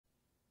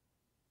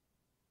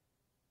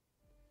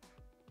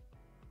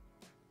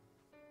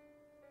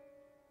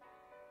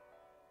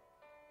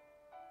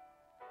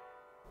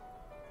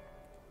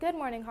Good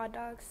morning, hot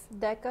dogs.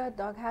 DECA,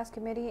 Dog House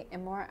Committee,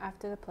 and more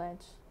after the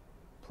pledge.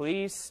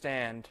 Please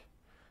stand.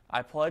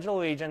 I pledge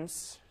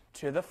allegiance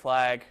to the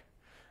flag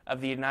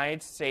of the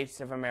United States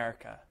of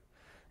America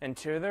and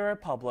to the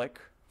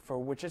republic for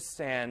which it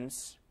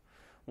stands,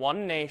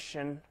 one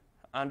nation,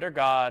 under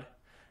God,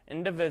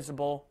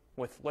 indivisible,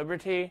 with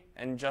liberty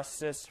and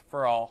justice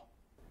for all.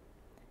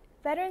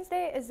 Veterans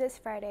Day is this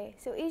Friday,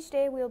 so each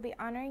day we will be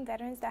honoring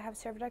veterans that have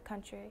served our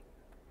country.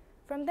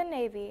 From the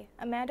Navy,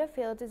 Amanda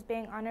Fields is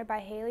being honored by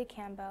Haley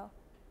Campbell.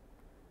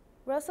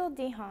 Russell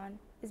Dehan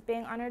is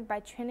being honored by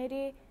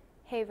Trinity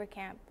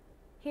Haverkamp.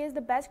 He is the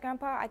best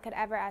grandpa I could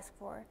ever ask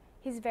for.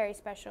 He's very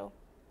special.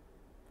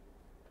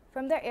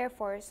 From the Air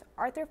Force,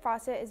 Arthur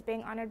Fawcett is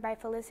being honored by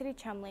Felicity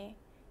Chumley.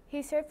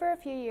 He served for a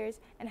few years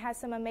and has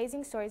some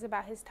amazing stories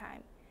about his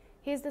time.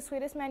 He is the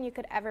sweetest man you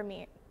could ever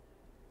meet.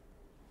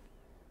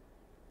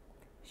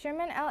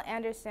 Sherman L.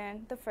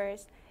 Anderson, I,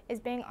 is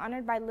being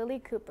honored by Lily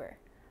Cooper.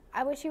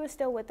 I wish he was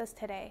still with us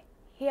today.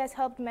 He has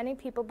helped many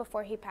people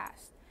before he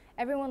passed.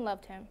 Everyone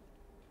loved him.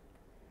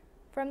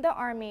 From the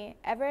Army,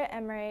 Everett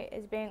Emery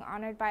is being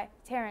honored by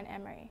Taryn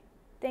Emery.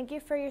 Thank you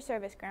for your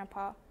service,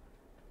 Grandpa.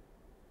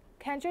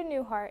 Kendra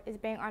Newhart is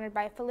being honored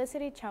by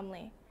Felicity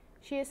Chumley.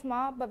 She is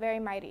small but very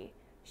mighty.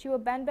 She will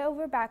bend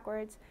over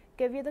backwards,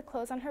 give you the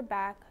clothes on her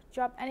back,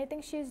 drop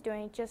anything she is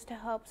doing just to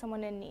help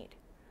someone in need.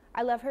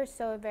 I love her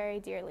so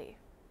very dearly.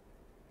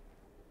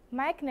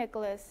 Mike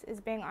Nicholas is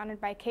being honored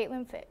by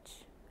Caitlin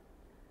Fitch.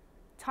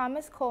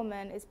 Thomas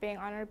Coleman is being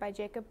honored by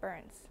Jacob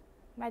Burns.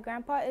 My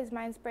grandpa is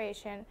my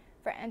inspiration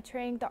for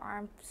entering the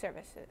armed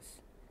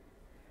services.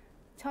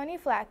 Tony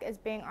Flack is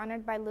being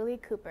honored by Lily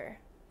Cooper.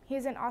 He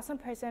is an awesome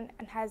person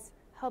and has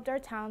helped our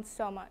town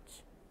so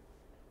much.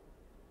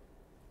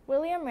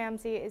 William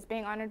Ramsey is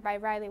being honored by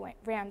Riley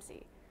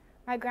Ramsey.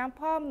 My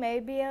grandpa may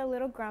be a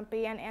little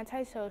grumpy and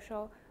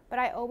antisocial, but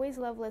I always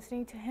love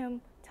listening to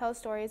him tell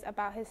stories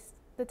about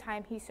the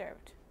time he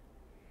served.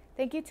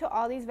 Thank you to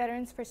all these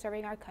veterans for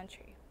serving our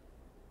country.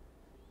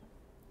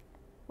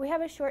 We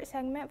have a short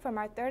segment from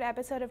our third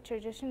episode of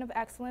Tradition of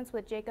Excellence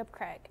with Jacob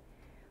Craig,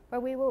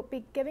 where we will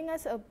be giving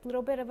us a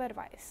little bit of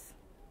advice.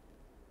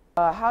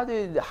 How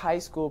did high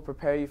school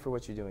prepare you for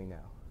what you're doing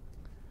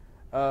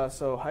now?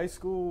 So high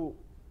school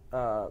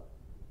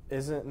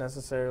isn't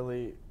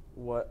necessarily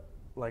what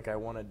I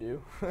want to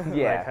do.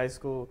 Yeah. Like high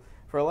school,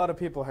 for a lot of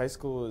people, high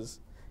school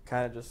is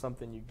kind of just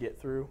something you get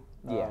through.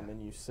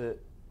 And you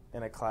sit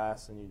in a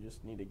class and you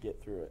just need to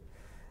get through it.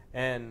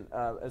 And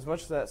as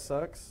much as that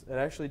sucks, it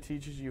actually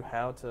teaches you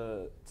how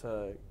to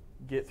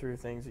get through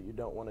things that you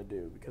don't want to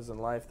do. Because in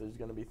life, there's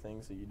going to be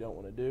things that you don't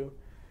want to do.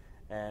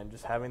 And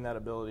just having that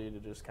ability to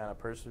just kind of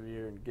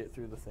persevere and get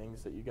through the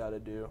things that you got to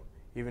do,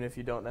 even if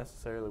you don't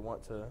necessarily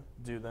want to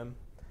do them,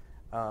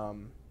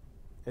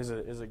 is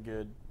a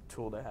good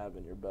tool to have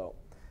in your belt.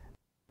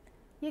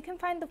 You can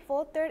find the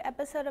full third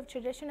episode of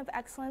Tradition of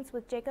Excellence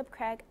with Jacob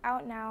Craig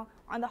out now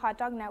on the Hot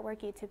Dog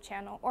Network YouTube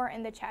channel or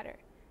in the chatter.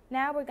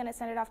 Now we're going to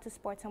send it off to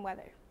sports and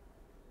weather.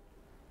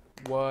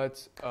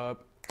 What's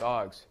up,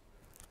 dogs?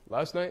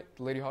 Last night,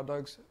 the Lady Hot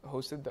Dogs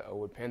hosted the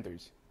Elwood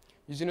Panthers.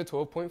 Using a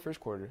 12-point first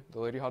quarter, the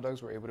Lady Hot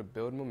Dogs were able to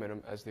build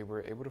momentum as they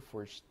were able to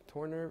force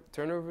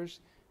turnovers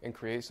and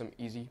create some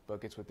easy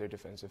buckets with their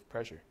defensive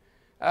pressure.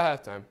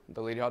 At halftime,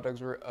 the Lady Hot Dogs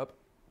were up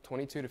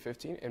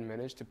 22-15 and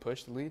managed to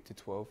push the lead to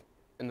 12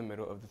 in the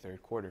middle of the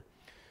third quarter.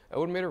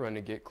 Elwood made a run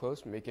to get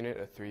close, making it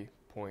a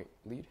 3-point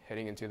lead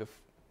heading into the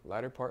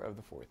latter part of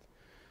the fourth.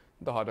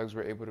 The Hot Dogs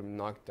were able to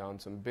knock down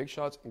some big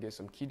shots and get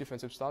some key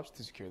defensive stops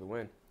to secure the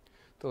win.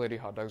 The Lady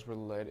Hot Dogs were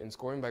led in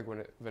scoring by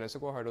Vanessa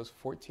Guajardo's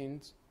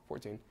 14,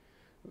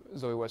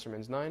 Zoe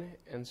Westerman's 9,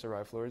 and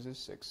Sarai Flores'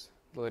 6.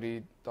 The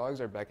Lady Dogs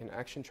are back in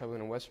action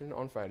traveling in Western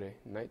on Friday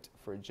night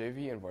for a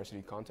JV and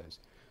varsity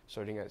contest,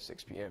 starting at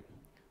 6 p.m.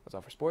 That's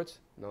all for sports.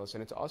 Now let's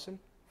send it to Austin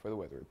for the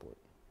weather report.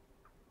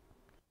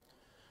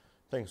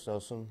 Thanks,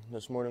 Nelson.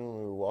 This morning when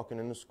we were walking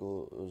into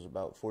school, it was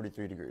about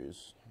 43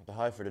 degrees. The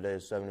high for today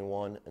is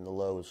 71 and the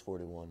low is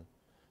 41.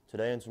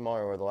 Today and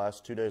tomorrow are the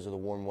last 2 days of the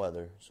warm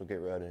weather, so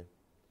get ready.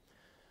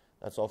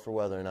 That's all for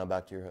weather, and now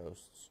back to your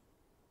hosts.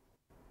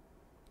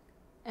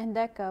 In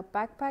DECA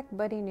Backpack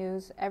Buddy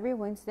News, every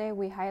Wednesday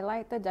we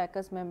highlight the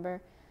DECA's member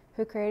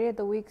who created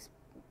the week's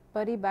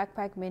Buddy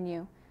Backpack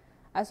menu.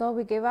 As well,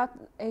 we give out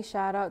a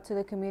shout out to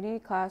the community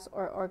class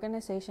or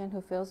organization who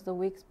fills the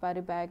week's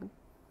Buddy Bag.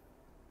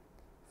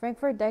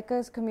 Frankfort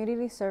DECA's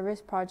Community Service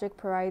Project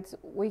provides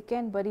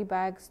weekend buddy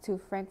bags to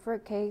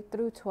Frankfort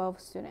K-12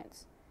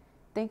 students.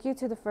 Thank you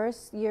to the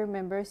first-year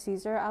member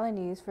Cesar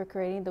Alanese for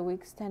creating the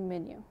week's 10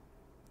 menu.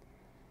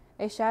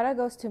 A shout-out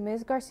goes to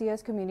Ms.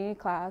 Garcia's community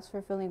class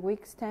for filling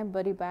week's 10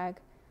 buddy bag.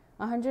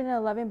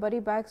 111 buddy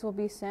bags will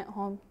be sent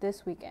home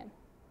this weekend.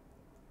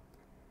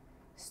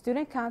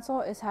 Student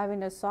Council is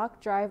having a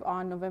sock drive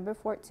on November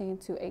 14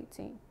 to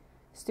 18.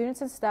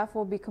 Students and staff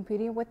will be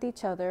competing with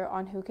each other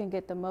on who can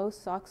get the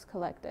most socks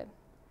collected.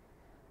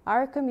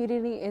 Our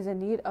community is in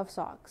need of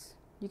socks.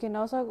 You can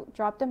also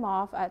drop them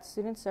off at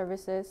Student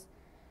Services,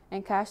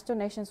 and cash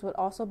donations would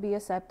also be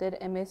accepted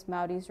in Ms.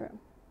 Mowdy's room.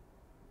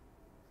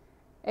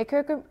 A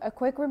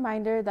quick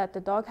reminder that the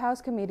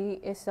Doghouse Committee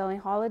is selling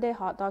holiday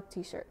hot dog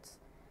t-shirts.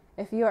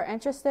 If you are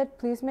interested,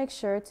 please make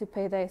sure to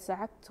pay the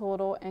exact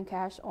total in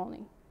cash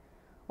only.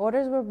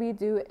 Orders will be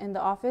due in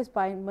the office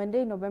by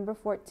Monday, November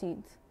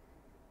 14th.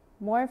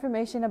 More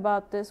information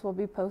about this will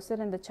be posted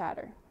in the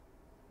chatter.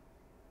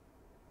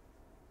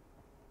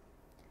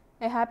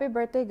 A happy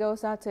birthday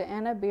goes out to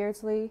Anna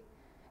Beardsley,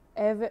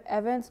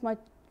 Evans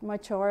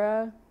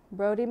Machora,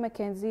 Brody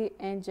McKenzie,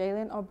 and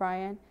Jalen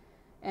O'Brien,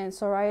 and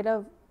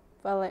Zoraida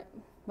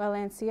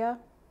Valencia.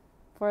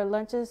 For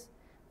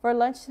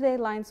lunch today,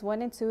 lines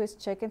 1 and 2 is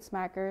Chicken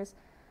Smackers,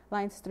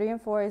 lines 3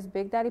 and 4 is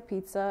Big Daddy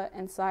Pizza,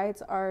 and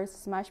sides are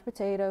smashed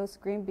potatoes,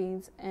 green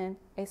beans, and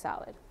a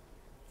salad.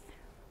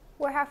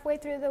 We're halfway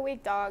through the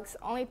week, dogs.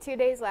 Only 2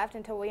 days left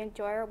until we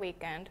enjoy our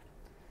weekend.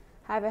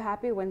 Have a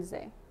happy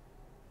Wednesday.